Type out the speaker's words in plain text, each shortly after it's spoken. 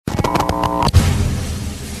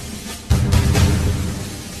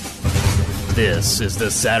This is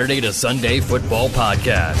the Saturday to Sunday Football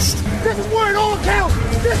Podcast. This is where it all counts.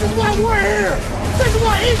 This is why we're here. This is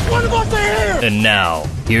why each one of us are here. And now,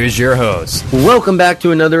 here's your host. Welcome back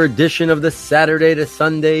to another edition of the Saturday to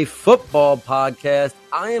Sunday Football Podcast.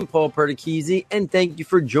 I am Paul Perticchese, and thank you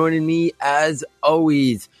for joining me as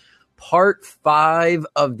always. Part 5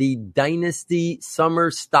 of the Dynasty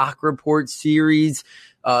Summer Stock Report series.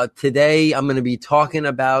 Today, I'm going to be talking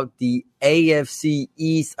about the AFC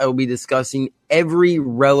East. I will be discussing every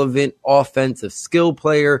relevant offensive skill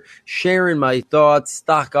player, sharing my thoughts,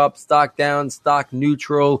 stock up, stock down, stock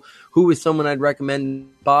neutral, who is someone I'd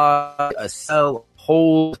recommend buy, sell,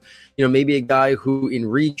 hold, maybe a guy who in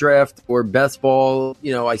redraft or best ball,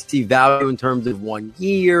 I see value in terms of 1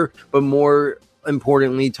 year, but more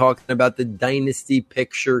importantly, talking about the dynasty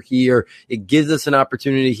picture here. It gives us an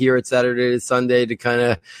opportunity here at Saturday to Sunday to kind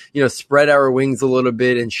of, spread our wings a little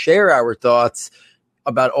bit and share our thoughts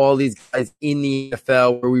about all these guys in the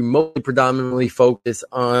NFL, where we mostly predominantly focus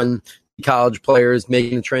on college players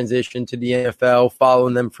making the transition to the NFL,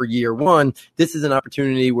 following them for year one. This is an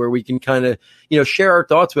opportunity where we can kind of, share our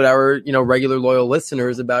thoughts with our, regular loyal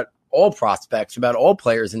listeners about all prospects, about all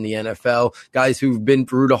players in the NFL, guys who've been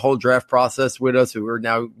through the whole draft process with us, who are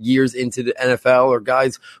now years into the NFL, or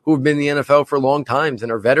guys who have been in the NFL for long times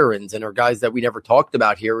and are veterans and are guys that we never talked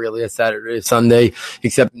about here really as Saturday to Sunday,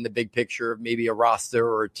 except in the big picture of maybe a roster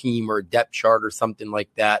or a team or a depth chart or something like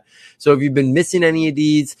that. So if you've been missing any of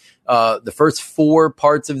these, the first 4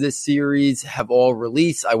 parts of this series have all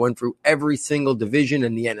released. I went through every single division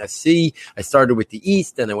in the NFC. I started with the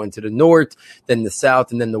East, then I went to the North, then the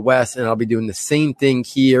South, and then the West. And I'll be doing the same thing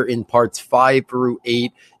here in parts 5 through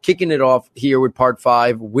 8, kicking it off here with part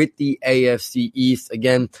 5 with the AFC East.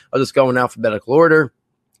 Again, I'll just go in alphabetical order.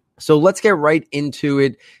 So let's get right into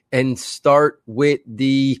it and start with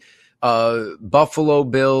the Buffalo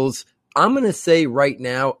Bills. I'm going to say right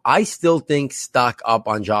now, I still think stock up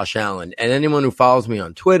on Josh Allen. And anyone who follows me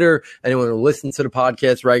on Twitter, anyone who listens to the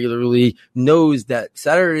podcast regularly knows that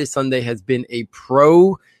Saturday to Sunday has been a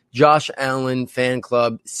pro Josh Allen fan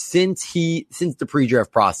club since the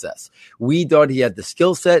pre-draft process. We thought he had the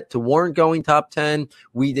skill set to warrant going top 10.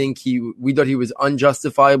 We thought he was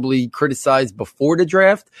unjustifiably criticized before the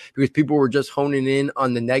draft because people were just honing in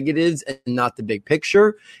on the negatives and not the big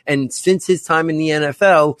picture. And since his time in the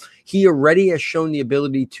NFL, he already has shown the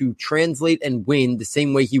ability to translate and win the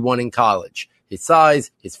same way he won in college. His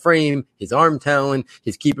size, his frame, his arm talent,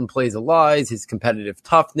 his keeping plays alive, his competitive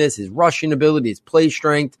toughness, his rushing ability, his play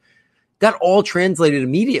strength, that all translated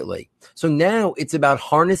immediately. So now it's about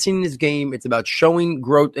harnessing his game. It's about showing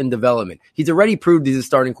growth and development. He's already proved he's a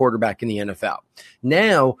starting quarterback in the NFL.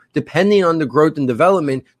 Now, depending on the growth and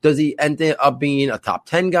development, does he end up being a top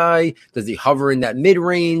 10 guy? Does he hover in that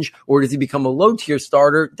mid-range? Or does he become a low-tier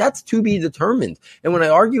starter? That's to be determined. And when I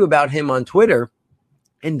argue about him on Twitter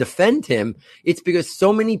and defend him, it's because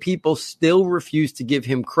so many people still refuse to give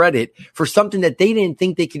him credit for something that they didn't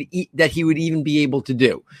think that he would even be able to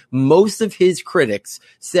do. Most of his critics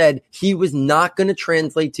said he was not going to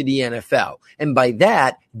translate to the NFL. And by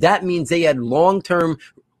that means they had long-term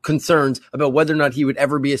concerns about whether or not he would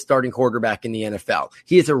ever be a starting quarterback in the NFL.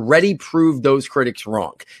 He has already proved those critics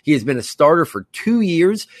wrong. He has been a starter for 2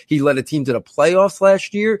 years. He led a team to the playoffs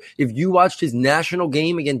last year. If you watched his national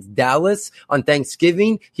game against Dallas on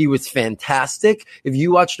Thanksgiving, he was fantastic. If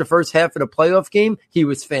you watched the first half of the playoff game, he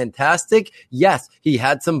was fantastic. Yes, he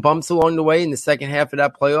had some bumps along the way in the second half of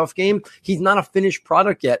that playoff game. He's not a finished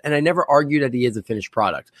product yet, and I never argue that he is a finished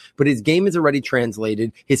product. But his game is already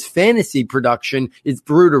translated. His fantasy production is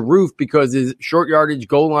through the roof because his short yardage,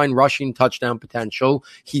 goal line, rushing, touchdown potential.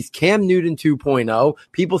 He's Cam Newton 2.0.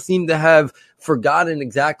 People seem to have forgotten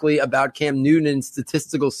exactly about Cam Newton's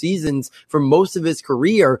statistical seasons for most of his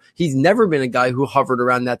career. He's never been a guy who hovered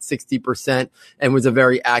around that 60% and was a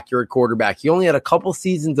very accurate quarterback. He only had a couple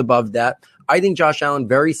seasons above that. I think Josh Allen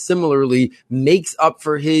very similarly makes up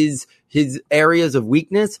for his areas of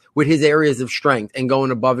weakness with his areas of strength and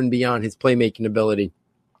going above and beyond his playmaking ability.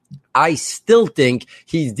 I still think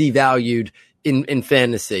he's devalued in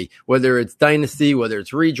fantasy, whether it's dynasty, whether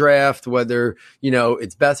it's redraft, whether,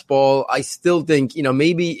 it's best ball. I still think,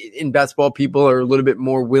 maybe in best ball, people are a little bit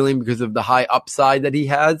more willing because of the high upside that he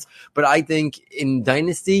has. But I think in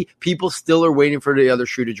dynasty, people still are waiting for the other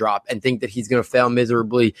shoe to drop and think that he's going to fail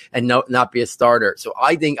miserably and not be a starter. So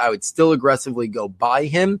I think I would still aggressively go buy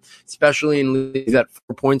him, especially in leagues at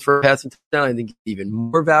 4 points for a passing touchdown. I think he's even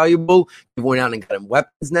more valuable. They went out and got him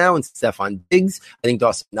weapons now and Stephon Diggs. I think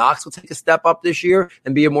Dawson Knox will take a step up up this year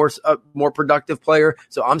and be a more productive player.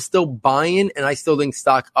 So I'm still buying, and I still think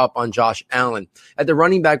stock up on Josh Allen. At the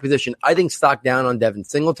running back position, I think stock down on Devin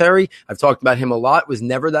Singletary. I've talked about him a lot, was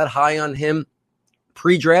never that high on him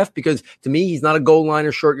pre-draft because to me, he's not a goal line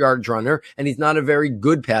or short yardage runner, and he's not a very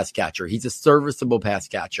good pass catcher. He's a serviceable pass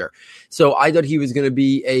catcher. So I thought he was going to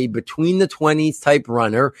be a between the 20s type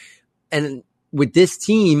runner. And with this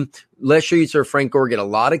team, last year you saw Frank Gore get a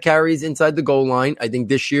lot of carries inside the goal line. I think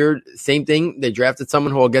this year, same thing. They drafted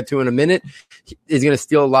someone who I'll get to in a minute. Is going to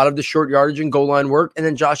steal a lot of the short yardage and goal line work. And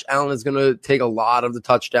then Josh Allen is going to take a lot of the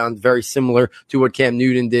touchdowns, very similar to what Cam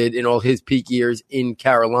Newton did in all his peak years in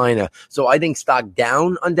Carolina. So I think stock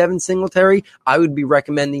down on Devin Singletary. I would be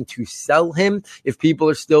recommending to sell him if people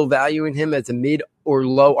are still valuing him as a mid or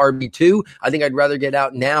low RB2. I think I'd rather get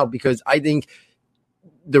out now because I think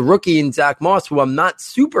the rookie in Zach Moss, who I'm not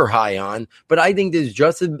super high on, but I think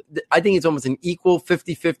I think it's almost an equal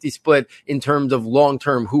 50-50 split in terms of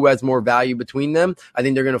long-term who has more value between them. I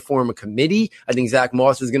think they're going to form a committee. I think Zach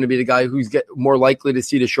Moss is going to be the guy who's more likely to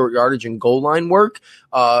see the short yardage and goal line work.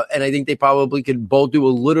 And I think they probably could both do a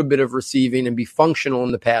little bit of receiving and be functional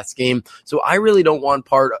in the pass game. So I really don't want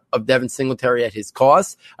part of Devin Singletary at his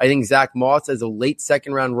cost. I think Zach Moss as a late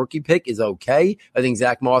second-round rookie pick is okay. I think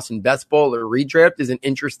Zach Moss in best ball or redraft is an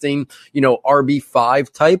interesting,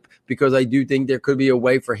 RB5 type, because I do think there could be a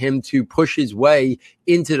way for him to push his way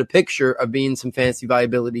into the picture of being some fantasy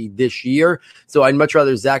viability this year. So I'd much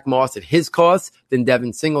rather Zach Moss at his cost than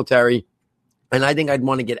Devin Singletary. And I think I'd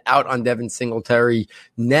want to get out on Devin Singletary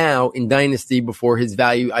now in Dynasty before his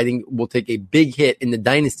value, I think, will take a big hit in the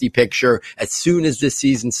Dynasty picture as soon as this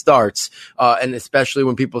season starts, and especially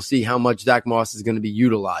when people see how much Zach Moss is going to be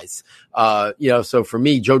utilized. So for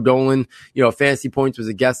me, Joe Dolan, Fantasy Points was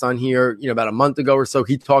a guest on here, about a month ago or so.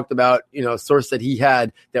 He talked about, a source that he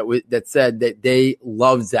had that said that they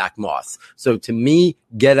love Zach Moss. So to me,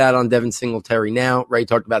 get out on Devin Singletary now, right?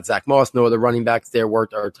 Talked about Zach Moss, no other running backs there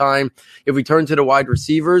worth our time. If we turn to the wide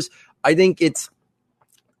receivers, I think it's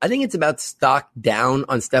about stock down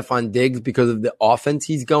on Stephon Diggs because of the offense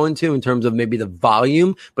he's going to in terms of maybe the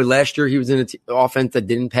volume. But last year he was in an offense that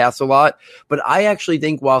didn't pass a lot. But I actually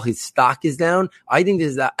think while his stock is down, I think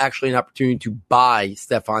there's actually an opportunity to buy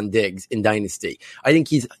Stephon Diggs in Dynasty. I think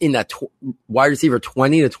he's in that wide receiver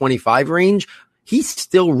 20 to 25 range. He's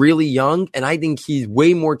still really young, and I think he's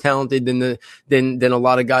way more talented than a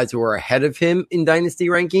lot of guys who are ahead of him in dynasty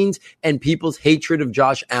rankings. And people's hatred of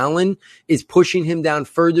Josh Allen is pushing him down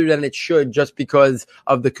further than it should, just because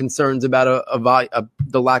of the concerns about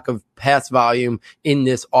the lack of pass volume in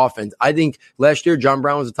this offense. I think last year John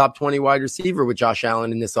Brown was a top 20 wide receiver with Josh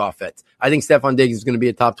Allen in this offense. I think Stephon Diggs is going to be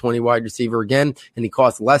a top 20 wide receiver again, and he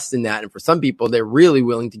costs less than that. And for some people, they're really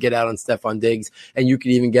willing to get out on Stephon Diggs, and you could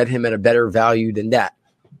even get him at a better value than that.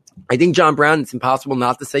 I think John Brown, it's impossible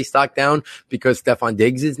not to say stock down because Stephon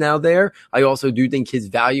Diggs is now there. I also do think his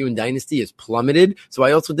value in Dynasty has plummeted. So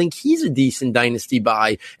I also think he's a decent Dynasty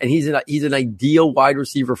buy, and he's an ideal wide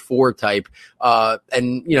receiver 4 type.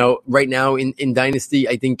 Right now in Dynasty,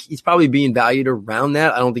 I think he's probably being valued around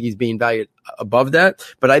that. I don't think he's being valued above that,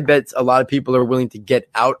 but I bet a lot of people are willing to get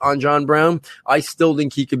out on John Brown. I still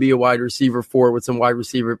think he could be a wide receiver 4 with some wide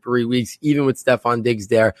receiver 3 weeks, even with Stephon Diggs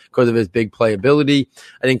there because of his big playability.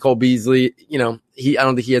 I think Cole Beasley, I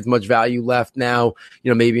don't think he has much value left now.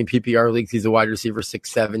 Maybe in PPR leagues, he's a wide receiver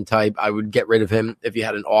 6-7 type. I would get rid of him if you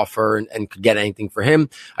had an offer and could get anything for him.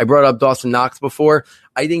 I brought up Dawson Knox before.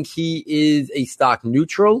 I think he is a stock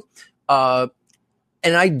neutral. And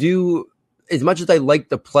I do, as much as I like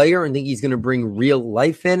the player and think he's going to bring real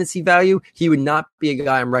life fantasy value, he would not be a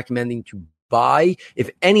guy I'm recommending to buy. If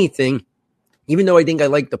anything, even though I think I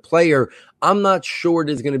like the player, I'm not sure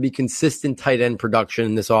there's going to be consistent tight end production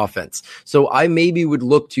in this offense. So I maybe would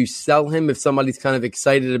look to sell him if somebody's kind of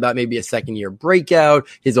excited about maybe a second year breakout,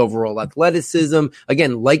 his overall athleticism.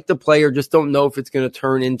 Again, like the player, just don't know if it's going to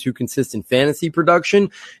turn into consistent fantasy production.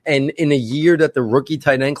 And in a year that the rookie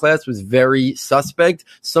tight end class was very suspect,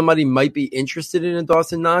 somebody might be interested in a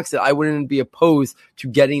Dawson Knox that I wouldn't be opposed to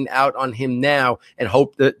getting out on him now and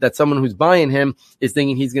hope that someone who's buying him is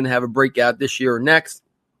thinking he's going to have a breakout this year or next.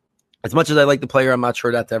 As much as I like the player, I'm not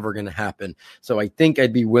sure that's ever going to happen. So I think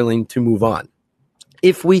I'd be willing to move on.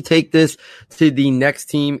 If we take this to the next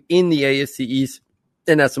team in the AFC East,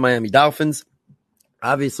 and that's the Miami Dolphins.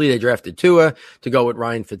 Obviously, they drafted Tua to go with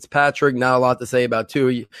Ryan Fitzpatrick. Not a lot to say about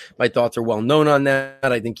Tua. My thoughts are well known on that.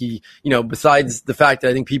 I think he, besides the fact that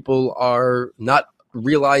I think people are not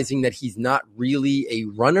realizing that he's not really a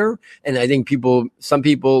runner. And I think some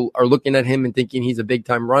people are looking at him and thinking he's a big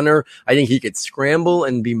time runner. I think he could scramble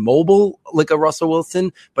and be mobile like a Russell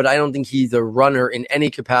Wilson, but I don't think he's a runner in any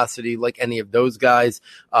capacity like any of those guys.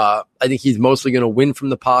 I think he's mostly going to win from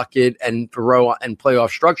the pocket and throw and play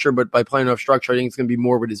off structure, but by playing off structure, I think it's going to be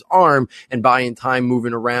more with his arm and buying time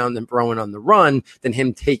moving around and throwing on the run than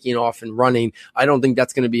him taking off and running. I don't think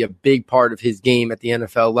that's going to be a big part of his game at the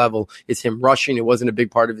NFL level, is him rushing. It wasn't a big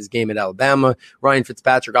part of his game at Alabama. Ryan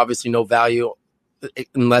Fitzpatrick, obviously no value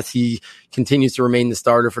unless he continues to remain the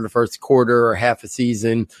starter for the first quarter or half a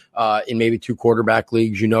season in maybe 2 quarterback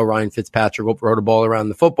leagues. Ryan Fitzpatrick will throw the ball around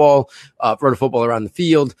the football, throw the football around the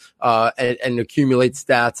field, and accumulate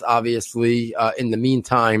stats, obviously, in the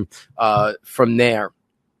meantime, from there.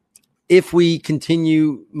 If we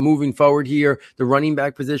continue moving forward here, the running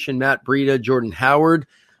back position, Matt Breida, Jordan Howard,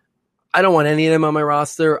 I don't want any of them on my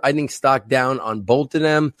roster. I think stock down on both of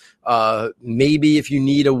them. Maybe if you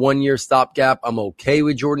need a 1-year stopgap, I'm okay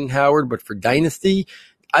with Jordan Howard. But for Dynasty,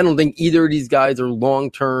 I don't think either of these guys are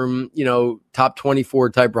long-term, top 24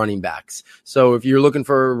 type running backs. So if you're looking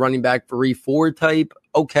for a running back 3-4 type,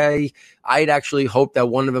 okay. I'd actually hope that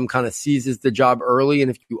one of them kind of seizes the job early.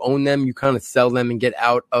 And if you own them, you kind of sell them and get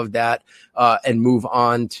out of that and move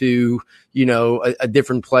on to, a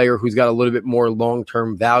different player who's got a little bit more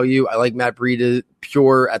long-term value. I like Matt Breida,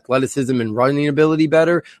 pure athleticism and running ability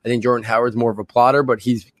better. I think Jordan Howard's more of a plotter, but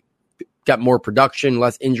he's got more production,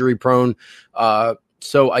 less injury prone.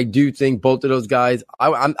 So I do think both of those guys,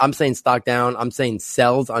 I'm saying stock down. I'm saying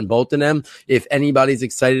sells on both of them. If anybody's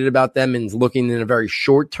excited about them and is looking in a very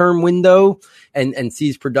short-term window and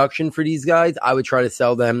sees production for these guys, I would try to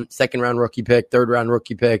sell them. 2nd-round rookie pick, 3rd-round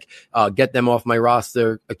rookie pick, get them off my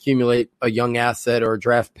roster, accumulate a young asset or a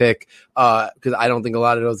draft pick, because I don't think a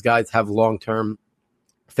lot of those guys have long-term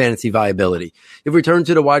fantasy viability. If we turn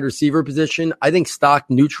to the wide receiver position, I think stock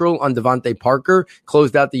neutral on Devontae Parker.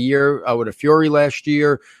 Closed out the year with a Fury last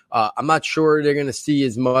year. I'm not sure they're going to see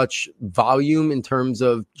as much volume in terms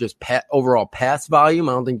of just overall pass volume.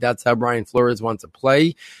 I don't think that's how Brian Flores wants to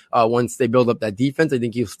play. Once they build up that defense, I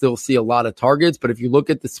think you'll still see a lot of targets. But if you look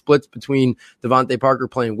at the splits between Devontae Parker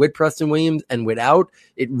playing with Preston Williams and without,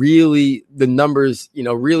 the numbers,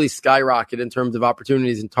 really skyrocket in terms of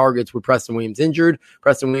opportunities and targets with Preston Williams injured.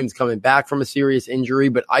 Preston Williams coming back from a serious injury,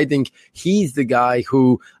 but I think he's the guy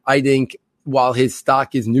who while his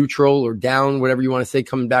stock is neutral or down, whatever you want to say,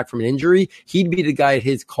 coming back from an injury, he'd be the guy at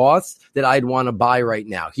his cost that I'd want to buy right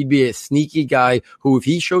now. He'd be a sneaky guy who, if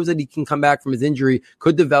he shows that he can come back from his injury,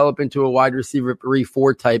 could develop into a wide receiver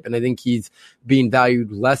 3-4 type. And I think he's being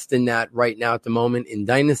valued less than that right now at the moment in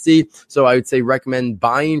Dynasty. So I would say recommend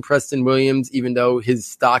buying Preston Williams, even though his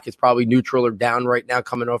stock is probably neutral or down right now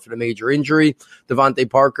coming off of a major injury. Devontae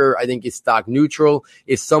Parker, I think, is stock neutral.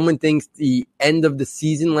 If someone thinks the end of the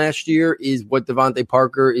season last year is what Devontae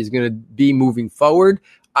Parker is going to be moving forward,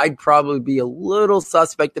 I'd probably be a little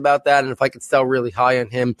suspect about that. And if I could sell really high on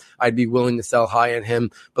him, I'd be willing to sell high on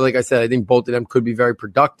him. But like I said, I think both of them could be very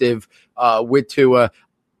productive with Tua,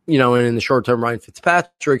 and in the short term, Ryan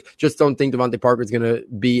Fitzpatrick. Just don't think Devontae Parker is going to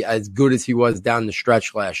be as good as he was down the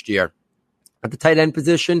stretch last year. At the tight end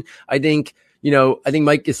position, I think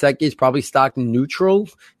Mike Gesicki is probably stock neutral,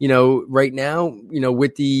 right now,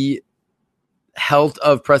 with the health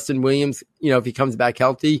of Preston Williams. If he comes back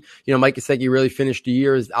healthy, Mike Gesicki really finished the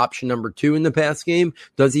year as option number 2 in the pass game.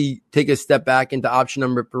 Does he take a step back into option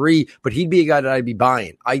number 3? But he'd be a guy that I'd be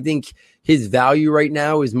buying. I think his value right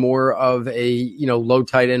now is more of a, low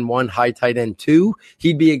tight end 1, high tight end 2.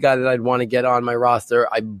 He'd be a guy that I'd want to get on my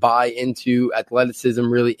roster. I buy into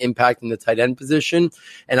athleticism really impacting the tight end position.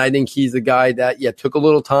 And I think he's a guy that, took a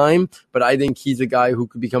little time, but I think he's a guy who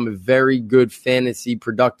could become a very good fantasy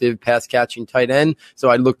productive pass catching tight end. So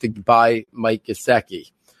I'd look to buy Mike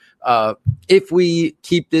Gesicki. If we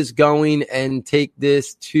keep this going and take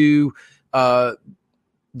this to the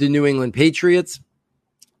New England Patriots,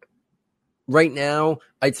 right now,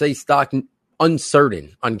 I'd say stock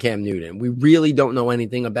uncertain on Cam Newton. We really don't know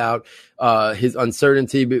anything about his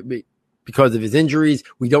uncertainty because of his injuries.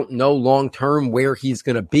 We don't know long-term where he's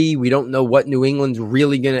going to be. We don't know what New England's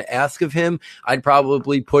really going to ask of him. I'd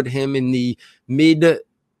probably put him in the mid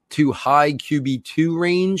to high QB2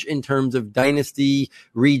 range in terms of dynasty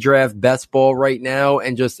redraft best ball right now,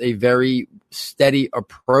 and just a very steady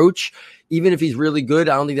approach. Even if he's really good,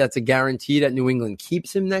 I don't think that's a guarantee that New England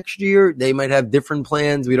keeps him next year. They might have different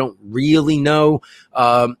plans. We don't really know.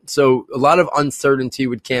 So a lot of uncertainty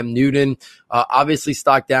with Cam Newton. Obviously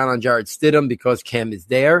stock down on Jarrett Stidham because Cam is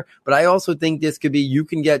there. But I also think this could be, you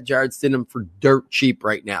can get Jarrett Stidham for dirt cheap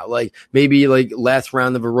right now. Like maybe like last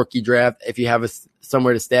round of a rookie draft if you have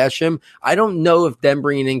somewhere to stash him. I don't know if them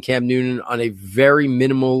bringing in Cam Newton on a very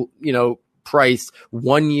minimal, price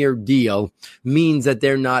 1-year deal means that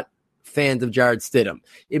they're not fans of Jarrett Stidham.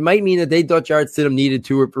 It might mean that they thought Jarrett Stidham needed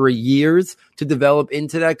 2 or 3 years to develop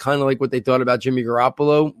into that, kind of like what they thought about Jimmy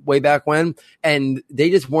Garoppolo way back when, and they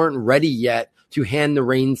just weren't ready yet to hand the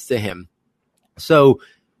reins to him. So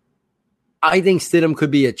I think Stidham could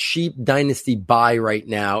be a cheap dynasty buy right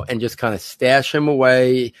now and just kind of stash him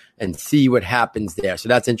away and see what happens there. So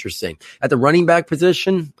that's interesting. At the running back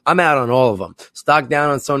position, I'm out on all of them. Stock down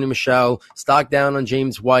on Sony Michel, stock down on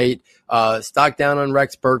James White, stock down on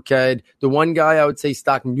Rex Burkhead. The one guy I would say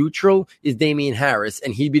stock neutral is Damian Harris,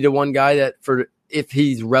 and he'd be the one guy that if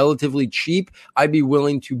he's relatively cheap, I'd be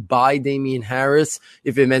willing to buy Damian Harris.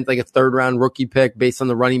 If it meant like a 3rd round rookie pick based on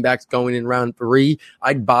the running backs going in round 3,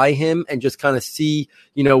 I'd buy him and just kind of see,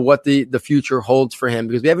 what the future holds for him,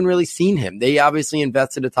 because we haven't really seen him. They obviously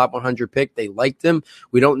invested a top 100 pick. They liked him.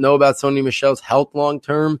 We don't know about Sony Michel's health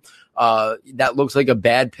long-term. That looks like a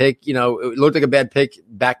bad pick. It looked like a bad pick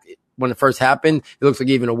back when it first happened. It looks like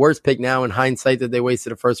even a worse pick now in hindsight that they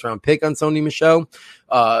wasted a 1st round pick on Sony Michel,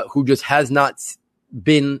 who just has not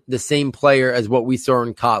been the same player as what we saw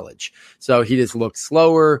in college. So he just looks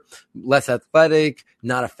slower, less athletic,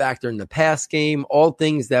 not a factor in the pass game, all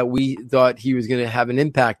things that we thought he was going to have an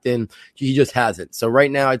impact in. He just hasn't. So right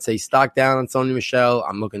now I'd say stock down on Sony Michel.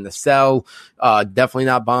 I'm looking to sell, definitely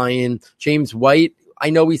not buying. James White,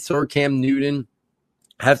 I know we saw Cam Newton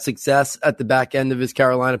have success at the back end of his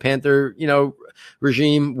Carolina Panther,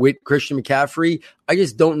 regime with Christian McCaffrey. I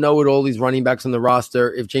just don't know with all these running backs on the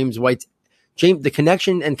roster if the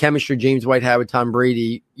connection and chemistry James White had with Tom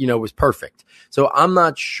Brady, was perfect. So I'm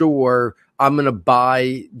not sure I'm going to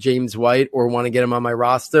buy James White or want to get him on my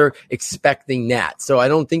roster expecting that. So I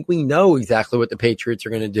don't think we know exactly what the Patriots are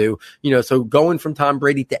going to do. So going from Tom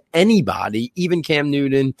Brady to anybody, even Cam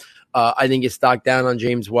Newton, I think is stock down on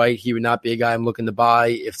James White. He would not be a guy I'm looking to buy.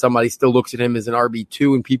 If somebody still looks at him as an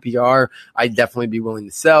RB2 in PPR, I'd definitely be willing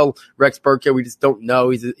to sell. Rex Burkhead, we just don't know.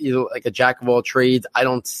 He's like a jack of all trades. I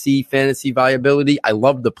don't see fantasy viability. I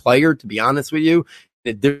love the player, to be honest with you.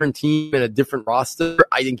 In a different team and a different roster,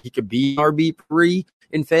 I think he could be RB3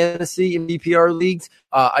 in fantasy in PPR leagues.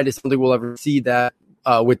 I just don't think we'll ever see that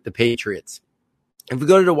with the Patriots. If we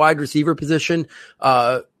go to the wide receiver position,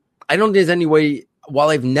 I don't think there's any way. While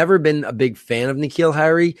I've never been a big fan of N'Keal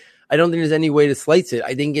Harry, I don't think there's any way to slice it.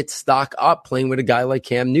 I think it's stock up playing with a guy like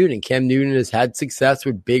Cam Newton. Cam Newton has had success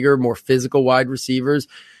with bigger, more physical wide receivers.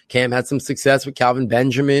 Cam had some success with Calvin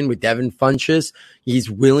Benjamin, with Devin Funchess. He's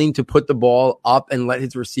willing to put the ball up and let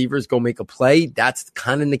his receivers go make a play. That's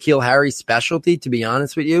kind of N'Keal Harry's specialty, to be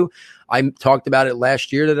honest with you. I talked about it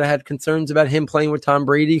last year that I had concerns about him playing with Tom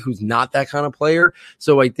Brady, who's not that kind of player.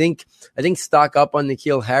 So I think stock up on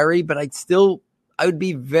N'Keal Harry, but I would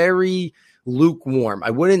be very lukewarm.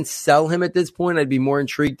 I wouldn't sell him at this point. I'd be more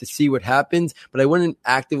intrigued to see what happens, but I wouldn't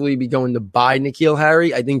actively be going to buy N'Keal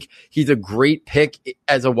Harry. I think he's a great pick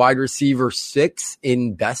as a wide receiver 6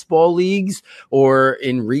 in best ball leagues or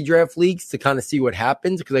in redraft leagues to kind of see what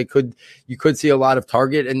happens, because you could see a lot of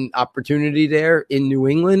target and opportunity there in New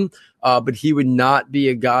England. But he would not be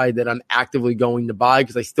a guy that I'm actively going to buy,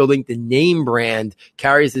 because I still think the name brand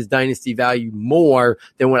carries his dynasty value more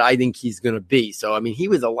than what I think he's going to be. So, he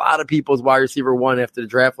was a lot of people's wide receiver 1 after the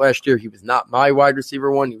draft last year. He was not my wide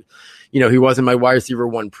receiver 1. He wasn't my wide receiver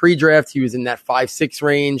 1 pre-draft. He was in that 5-6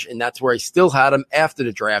 range, and that's where I still had him after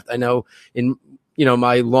the draft. I know in one of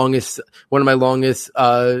my longest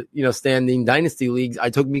standing dynasty leagues, I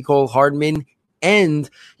took Mecole Hardman and,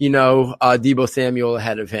 Deebo Samuel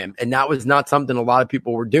ahead of him. And that was not something a lot of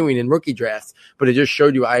people were doing in rookie drafts, but it just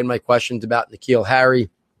showed you I had my questions about N'Keal Harry.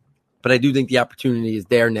 But I do think the opportunity is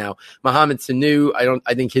there now. Mohamed Sanu,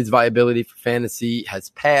 I think his viability for fantasy has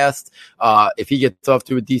passed. If he gets off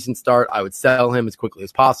to a decent start, I would sell him as quickly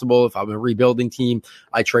as possible. If I'm a rebuilding team,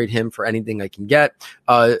 I trade him for anything I can get.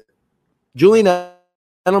 Julian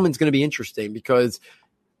Edelman's going to be interesting because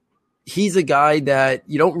he's a guy that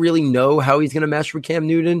you don't really know how he's going to mesh with Cam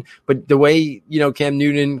Newton, but the way, Cam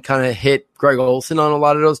Newton kind of hit Greg Olsen on a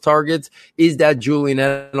lot of those targets is that Julian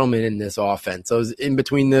Edelman in this offense. Those in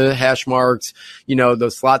between the hash marks,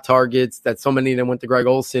 those slot targets that so many of them went to Greg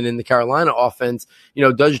Olsen in the Carolina offense.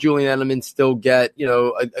 Does Julian Edelman still get,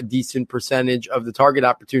 a decent percentage of the target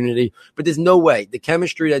opportunity? But there's no way. The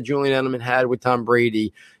chemistry that Julian Edelman had with Tom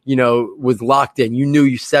Brady, was locked in. You knew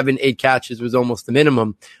 7-8 catches was almost the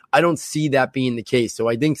minimum. I don't see that being the case. So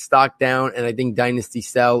I think stock down and I think dynasty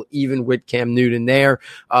sell, even with Cam Newton there.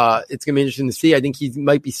 It's going to be interesting to see. I think he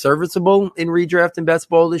might be serviceable in redraft and best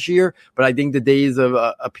ball this year, but I think the days of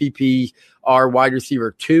a PPR wide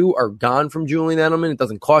receiver 2 are gone from Julian Edelman. It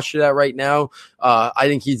doesn't cost you that right now. I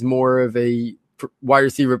think he's more of a wide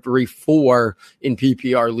receiver 3-4 in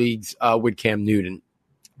PPR leagues with Cam Newton.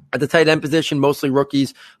 At the tight end position, mostly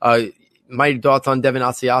rookies. My thoughts on Devin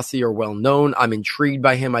Asiasi are well known. I'm intrigued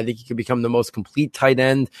by him. I think he could become the most complete tight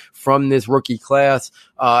end from this rookie class.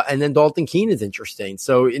 And then Dalton Keene is interesting.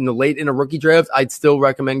 So in a rookie draft, I'd still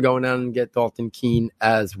recommend going out and get Dalton Keene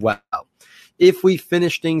as well. If we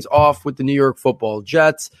finish things off with the New York Football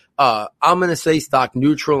Jets, I'm going to say stock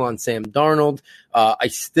neutral on Sam Darnold. I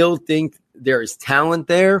still think there is talent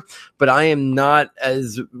there, but I am not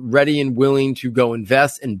as ready and willing to go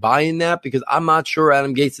invest and buy in that because I'm not sure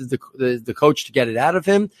Adam Gase is the coach to get it out of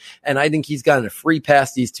him. And I think he's gotten a free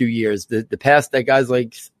pass these 2 years. The pass that guys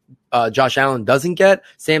like Josh Allen doesn't get,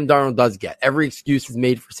 Sam Darnold does get. Every excuse is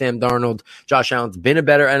made for Sam Darnold. Josh Allen's been a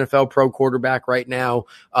better NFL pro quarterback right now.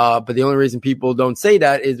 But the only reason people don't say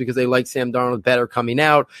that is because they like Sam Darnold better coming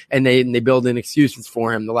out and they build in excuses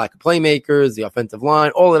for him. The lack of playmakers, the offensive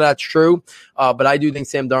line, all of that's true. But I do think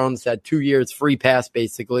Sam Darnold's had 2 years free pass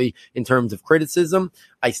basically in terms of criticism.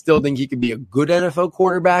 I still think he could be a good NFL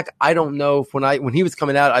quarterback. I don't know if when he was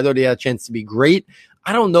coming out, I thought he had a chance to be great.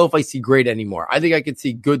 I don't know if I see great anymore. I think I could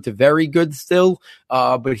see good to very good still,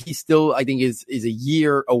 but he still, I think, is a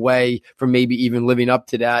year away from maybe even living up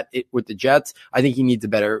to that with the Jets. I think he needs a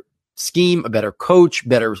better scheme, a better coach,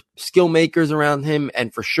 better skill makers around him,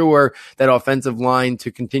 and for sure that offensive line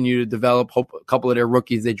to continue to develop. Hope a couple of their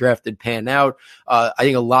rookies they drafted pan out. I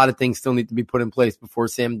think a lot of things still need to be put in place before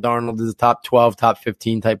Sam Darnold is a top 12, top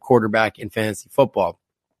 15 type quarterback in fantasy football.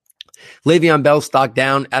 Le'Veon Bell stock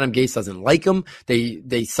down. Adam Gase doesn't like him.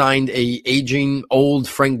 They signed a aging old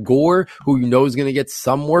Frank Gore, who you know is going to get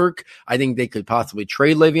some work. I think they could possibly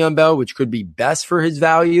trade Le'Veon Bell, which could be best for his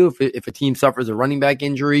value if a team suffers a running back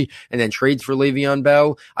injury and then trades for Le'Veon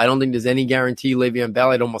Bell. I don't think there's any guarantee Le'Veon Bell.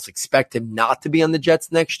 I'd almost expect him not to be on the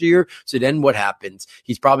Jets next year. So then what happens?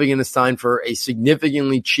 He's probably going to sign for a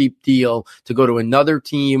significantly cheap deal to go to another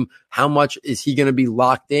team. How much is he going to be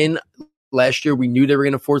locked in? Last year, we knew they were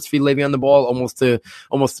going to force feed Le'Veon the ball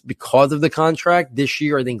almost because of the contract. This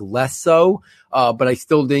year, I think less so. But I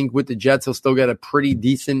still think with the Jets, he'll still get a pretty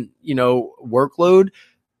decent, workload.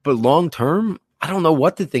 But long term, I don't know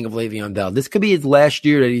what to think of Le'Veon Bell. This could be his last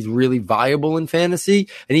year that he's really viable in fantasy.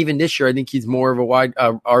 And even this year, I think he's more of a wide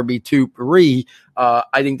RB2, 3.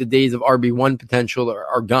 I think the days of RB1 potential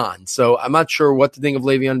are gone. So I'm not sure what to think of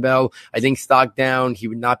Le'Veon Bell. I think stock down. He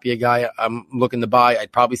would not be a guy I'm looking to buy.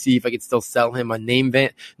 I'd probably see if I could still sell him on name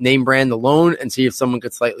brand alone and see if someone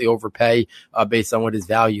could slightly overpay based on what his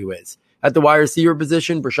value is. At the wide receiver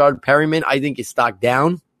position, Brashad Perriman, I think is stock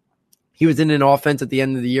down. He was in an offense at the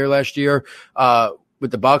end of the year last year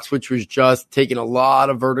with the Bucs, which was just taking a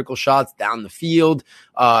lot of vertical shots down the field,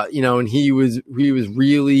 and he was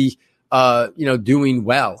really, doing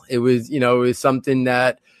well. It was something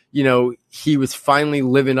that, he was finally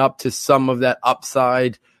living up to some of that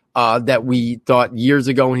upside that we thought years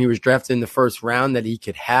ago when he was drafted in the first round that he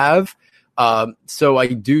could have. So I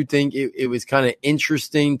do think it was kind of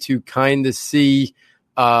interesting to kind of see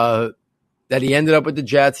that he ended up with the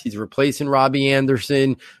Jets. He's replacing Robbie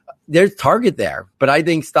Anderson. There's target there, but I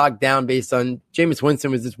think stock down based on Jameis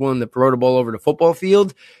Winston was just willing to throw the ball over the football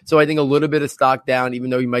field. So I think a little bit of stock down, even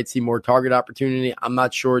though you might see more target opportunity. I'm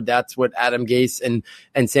not sure that's what Adam Gase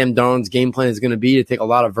and Sam Darnold's game plan is going to be, to take a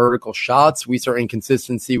lot of vertical shots. We saw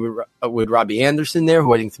inconsistency with Robbie Anderson there,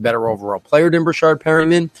 who I think is a better overall player than Brashad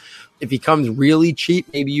Perriman. If he comes really cheap,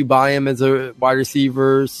 maybe you buy him as a wide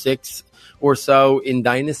receiver 6 or so in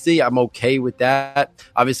Dynasty. I'm okay with that.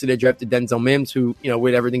 Obviously, they drafted Denzel Mims, who,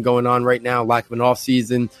 with everything going on right now, lack of an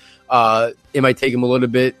offseason, it might take him a little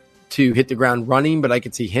bit to hit the ground running, but I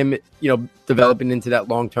could see him, developing into that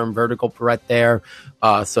long-term vertical threat there.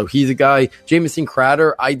 So he's a guy. Jamison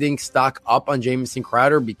Crowder, I think stock up on Jamison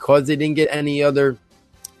Crowder because they didn't get any other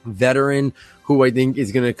veteran who I think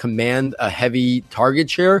is going to command a heavy target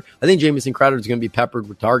share. I think Jamison Crowder is going to be peppered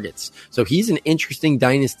with targets. So he's an interesting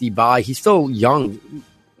dynasty buy. He's still young,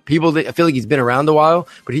 I feel like he's been around a while,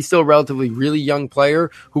 but he's still a relatively really young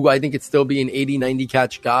player who I think could still be an 80, 90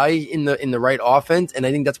 catch guy in the right offense. And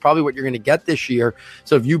I think that's probably what you're going to get this year.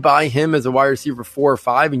 So if you buy him as a wide receiver 4 or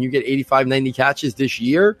 5 and you get 85, 90 catches this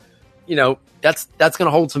year, that's going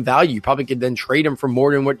to hold some value. You probably could then trade him for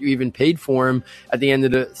more than what you even paid for him at the end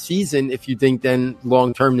of the season if you think then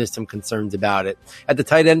long-term there's some concerns about it. At the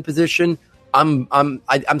tight end position, I'm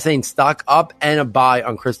saying stock up and a buy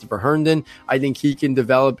on Christopher Herndon. I think he can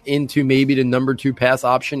develop into maybe the number 2 pass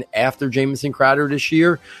option after Jamison Crowder this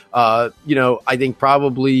year. I think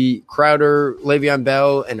probably Crowder, Le'Veon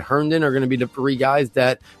Bell, and Herndon are going to be the 3 guys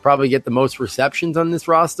that probably get the most receptions on this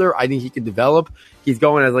roster. I think he could develop. He's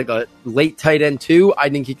going as like a late tight end 2. I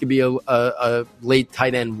think he could be a late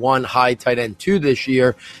tight end 1, high tight end 2 this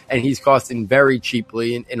year. And he's costing very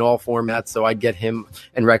cheaply in all formats. So I'd get him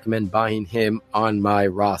and recommend buying him on my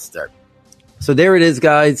roster. So there it is,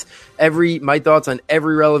 guys. My thoughts on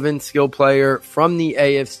every relevant skill player from the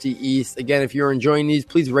AFC East. Again, if you're enjoying these,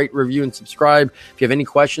 please rate, review, and subscribe. If you have any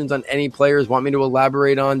questions on any players, want me to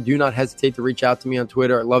elaborate on, do not hesitate to reach out to me on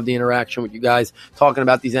Twitter. I love the interaction with you guys, talking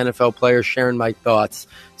about these NFL players, sharing my thoughts.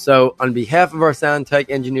 So on behalf of our sound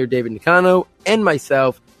tech engineer, David Nicano, and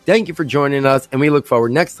myself, thank you for joining us, and we look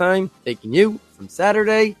forward next time taking you from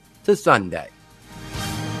Saturday to Sunday.